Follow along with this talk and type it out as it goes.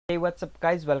Hey, what's up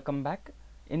guys, welcome back.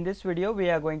 In this video we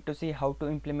are going to see how to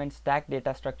implement stack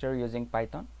data structure using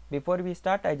Python. Before we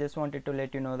start, I just wanted to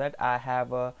let you know that I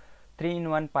have a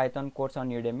 3-in-1 Python course on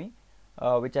Udemy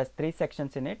which has 3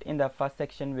 sections in it. In the first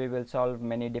section we will solve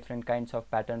many different kinds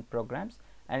of pattern programs,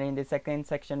 and in the second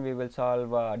section we will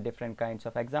solve different kinds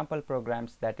of example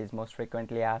programs, that is most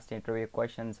frequently asked interview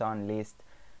questions on list,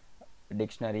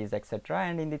 dictionaries, etc.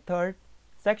 And in the third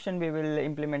section we will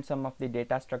implement some of the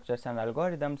data structures and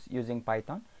algorithms using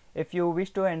Python. If you wish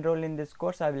to enroll in this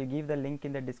course, I will give the link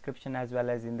in the description as well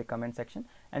as in the comment section,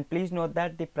 and please note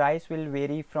that the price will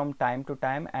vary from time to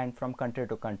time and from country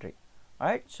to country.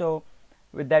 Alright, so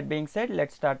with that being said,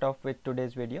 let's start off with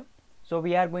today's video. So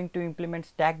we are going to implement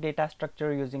stack data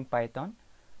structure using Python.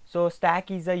 So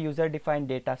stack is a user defined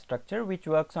data structure which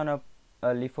works on a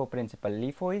LIFO principle.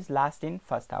 LIFO is last in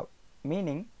first out,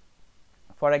 meaning,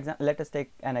 for example, let us take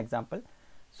an example.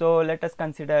 So let us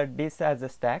consider this as a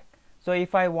stack. So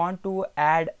if I want to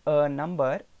add a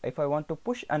number, if I want to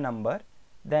push a number,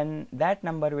 then that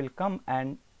number will come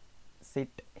and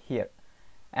sit here.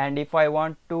 And if I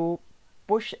want to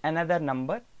push another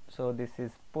number, so this is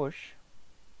push,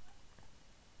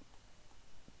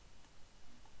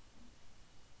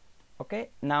 okay,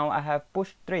 now I have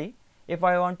pushed 3. If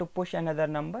I want to push another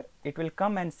number, it will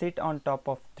come and sit on top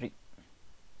of 3.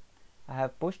 I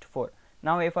have pushed 4.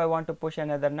 Now if I want to push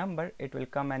another number, it will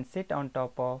come and sit on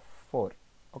top of 4,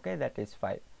 okay, that is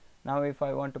 5. Now if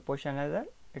I want to push another,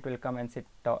 it will come and sit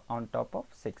on top of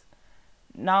 6.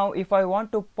 Now if I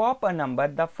want to pop a number,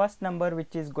 the first number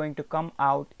which is going to come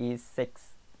out is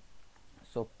 6.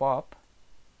 So pop,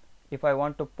 if I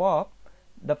want to pop,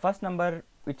 the first number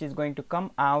which is going to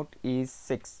come out is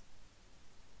 6.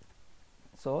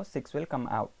 So 6 will come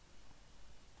out.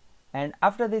 And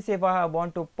after this, if I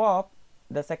want to pop,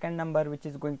 the second number which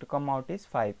is going to come out is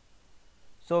 5.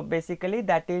 So basically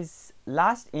that is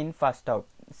last in first out.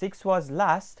 6 was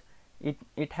last,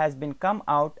 it has been come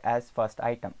out as first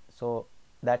item. So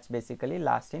that's basically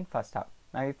last in first out.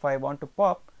 Now if I want to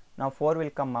pop, now 4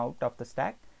 will come out of the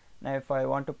stack. Now if I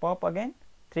want to pop again,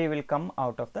 3 will come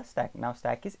out of the stack. Now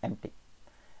stack is empty.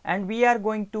 And we are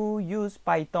going to use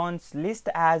Python's list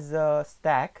as a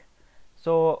stack.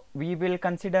 So we will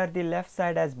consider the left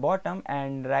side as bottom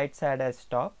and right side as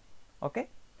top. Okay,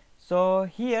 so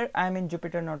here I am in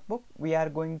Jupyter Notebook. We are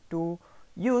going to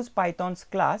use Python's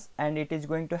class, and it is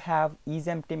going to have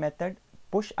isEmpty method,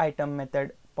 push item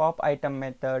method, pop item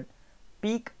method,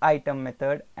 peek item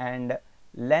method, and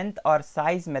length or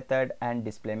size method, and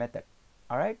display method.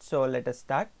 Alright, so let us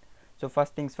start. So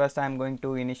first things first, I am going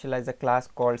to initialize a class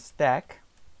called stack,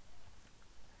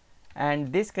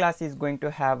 and this class is going to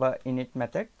have a init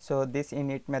method. So this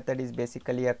init method is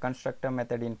basically a constructor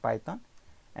method in Python,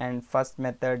 and first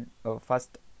method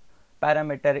first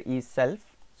parameter is self,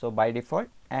 so by default.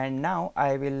 And now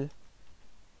I will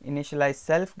initialize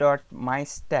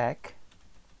self.myStack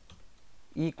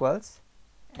equals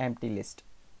empty list,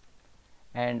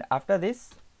 and after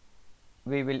this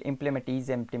we will implement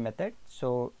isEmpty method.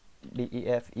 So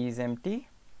def isEmpty,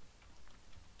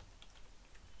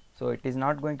 so it is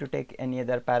not going to take any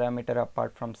other parameter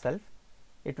apart from self.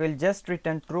 It will just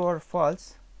return true or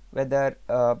false, whether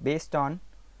based on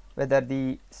whether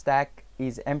the stack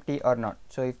is empty or not.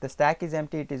 So if the stack is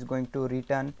empty, it is going to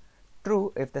return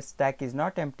true. If the stack is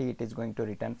not empty, it is going to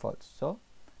return false. So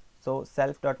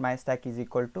self.myStack is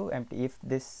equal to empty. If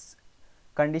this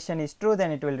condition is true,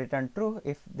 then it will return true.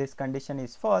 If this condition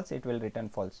is false, it will return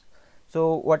false.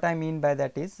 So what I mean by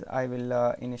that is, I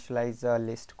will initialize a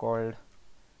list called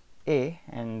A,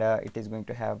 and it is going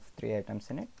to have 3 items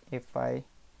in it. If I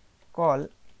call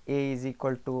A is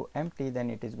equal to empty, then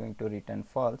it is going to return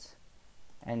false,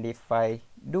 and if I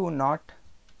do not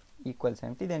equals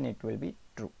empty, then it will be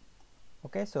true.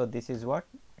 Okay, so this is what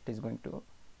it is going to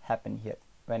happen here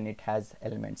when it has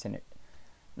elements in it.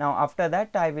 Now after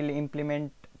that, I will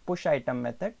implement push item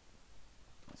method.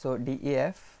 So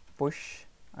def push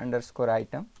underscore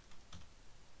item,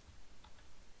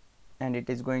 and it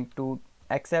is going to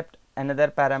accept another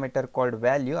parameter called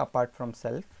value apart from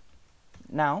self.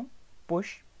 Now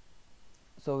push,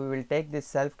 so we will take this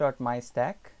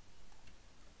self.myStack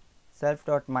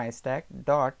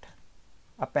dot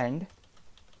append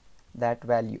that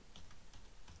value.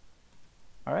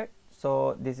 Alright,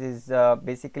 so this is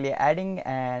basically adding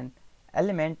an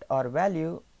element or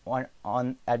value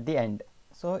on at the end.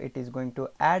 So it is going to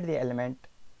add the element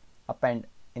append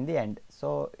in the end.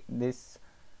 So this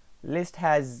list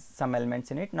has some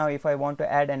elements in it. Now if I want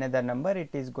to add another number,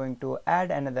 it is going to add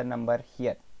another number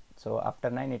here. So after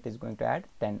 9, it is going to add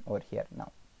 10 over here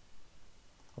now.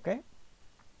 Okay,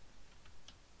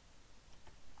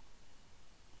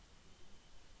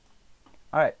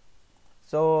 Alright,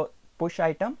 so push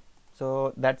item,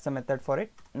 so that's the method for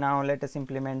it. Now let us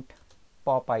implement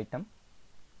pop item.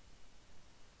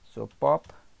 So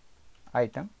pop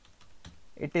item,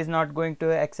 it is not going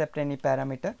to accept any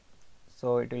parameter,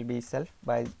 so it will be self.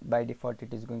 By default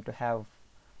it is going to have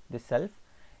the self.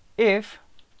 If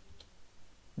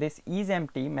this is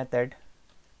empty method,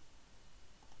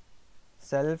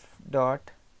 self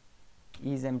dot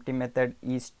is empty method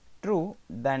is true,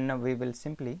 then we will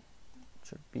simply,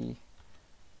 should be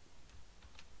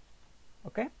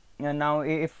okay. And now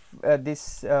if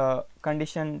this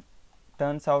condition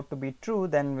turns out to be true,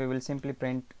 then we will simply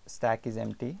print stack is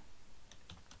empty.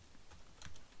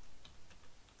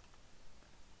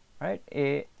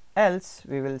 Right, else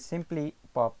we will simply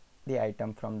pop the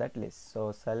item from that list.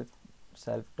 So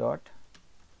self dot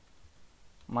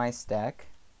my stack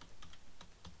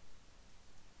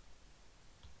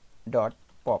dot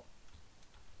pop.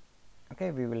 Okay,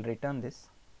 we will return this.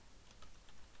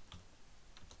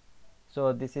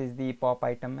 So this is the pop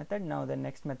item method. Now the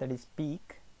next method is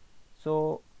peek.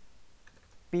 So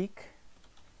peek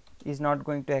is not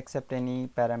going to accept any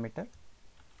parameter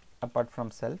apart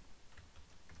from self,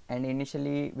 and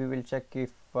initially we will check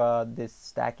if this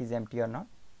stack is empty or not.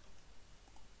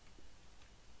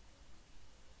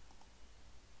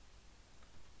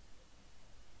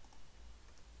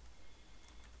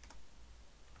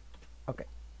 Okay,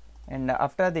 and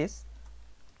after this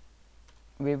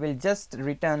we will just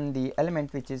return the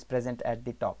element which is present at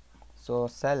the top. So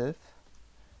self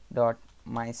dot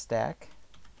my stack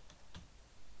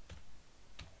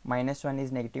 -1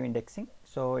 is negative indexing,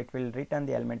 so it will return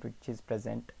the element which is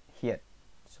present here.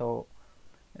 So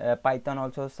Python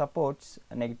also supports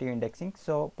negative indexing.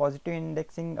 So positive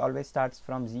indexing always starts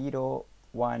from 0,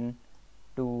 1,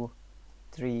 2,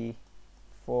 3,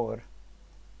 4,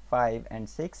 5 and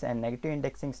 6, and negative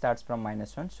indexing starts from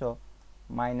 -1. So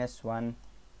 -1,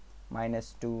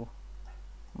 -2,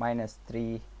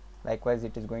 -3, likewise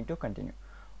it is going to continue.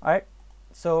 Alright,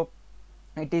 so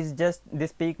it is just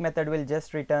this peek method will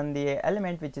just return the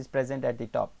element which is present at the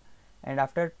top, and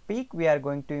after peek we are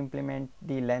going to implement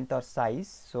the length or size.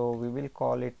 So we will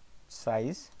call it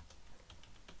size.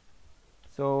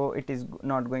 So it is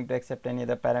not going to accept any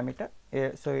other parameter,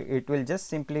 so it will just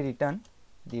simply return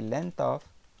the length of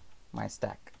my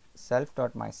stack. Self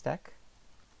dot my stack,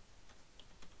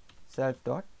 self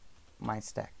dot my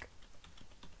stack.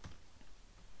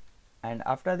 And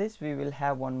after this we will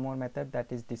have one more method,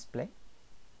 that is display.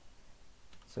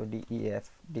 So def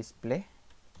display,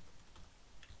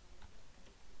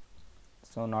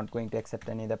 so not going to accept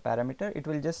any other parameter. It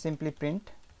will just simply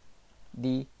print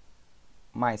the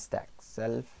my stack,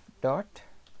 self dot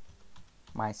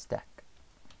my stack.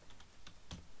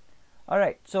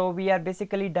 Alright, so we are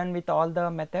basically done with all the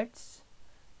methods.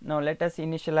 Now let us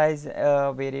initialize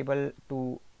a variable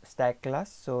to stack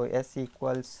class. So s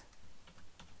equals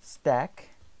stack.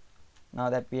 Now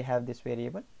that we have this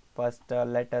variable, first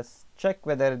let us check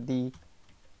whether the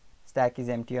stack is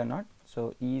empty or not.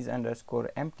 So is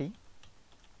underscore empty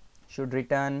should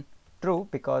return true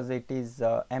because it is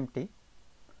empty.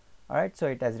 Alright, so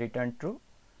it has returned true.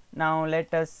 Now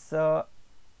let us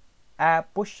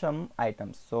push some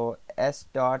items. So s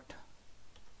dot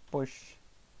push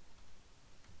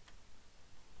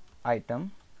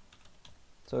item,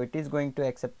 so it is going to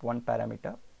accept one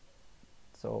parameter,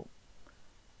 so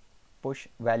push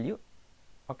value.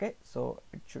 Okay, so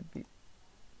it should be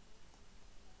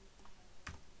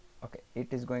okay,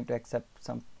 it is going to accept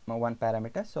some one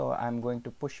parameter, so I am going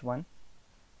to push one.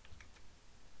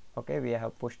 Okay, we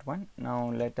have pushed one.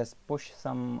 Now let us push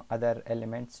some other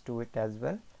elements to it as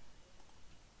well.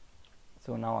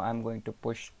 So now I am going to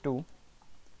push 2.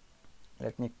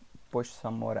 Let me push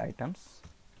some more items.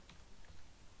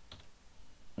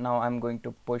 Now I am going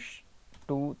to push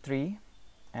 2, 3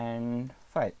 and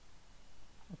 5.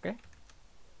 Okay,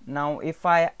 now if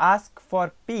I ask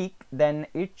for peek, then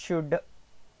it should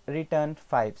return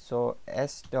 5. So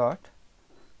s dot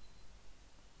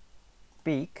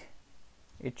peek,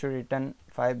 it should return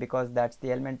 5 because that's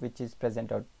the element which is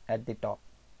present out at the top.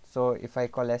 So if I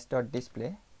call s dot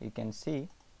display, you can see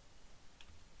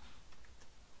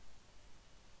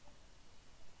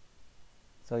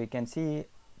so you can see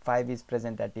 5 is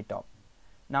present at the top.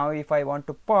 Now if I want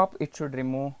to pop, it should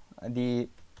remove the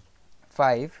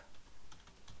 5.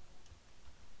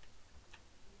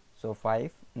 So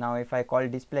 5. Now if I call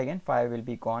display again, 5 will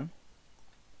be gone.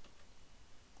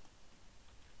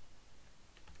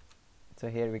 So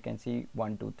here we can see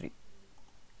 1, 2, 3.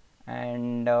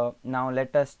 And now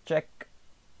let us check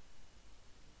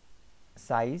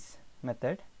size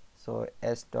method. So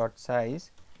s dot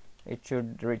size it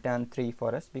should return 3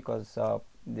 for us because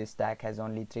this stack has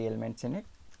only 3 elements in it,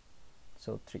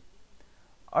 so 3.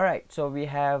 Alright, so we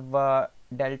have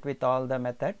dealt with all the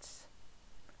methods.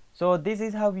 So this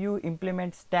is how you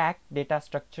implement stack data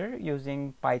structure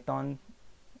using Python,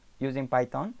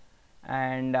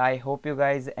 and I hope you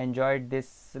guys enjoyed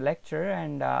this lecture,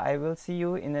 and I will see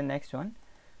you in the next one.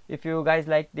 If you guys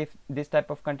like this type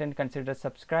of content, consider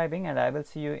subscribing, and I will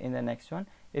see you in the next one.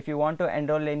 If you want to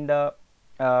enroll in the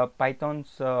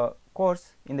Python's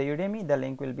course in the Udemy, the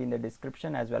link will be in the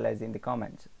description as well as in the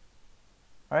comments.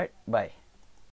 Alright, bye.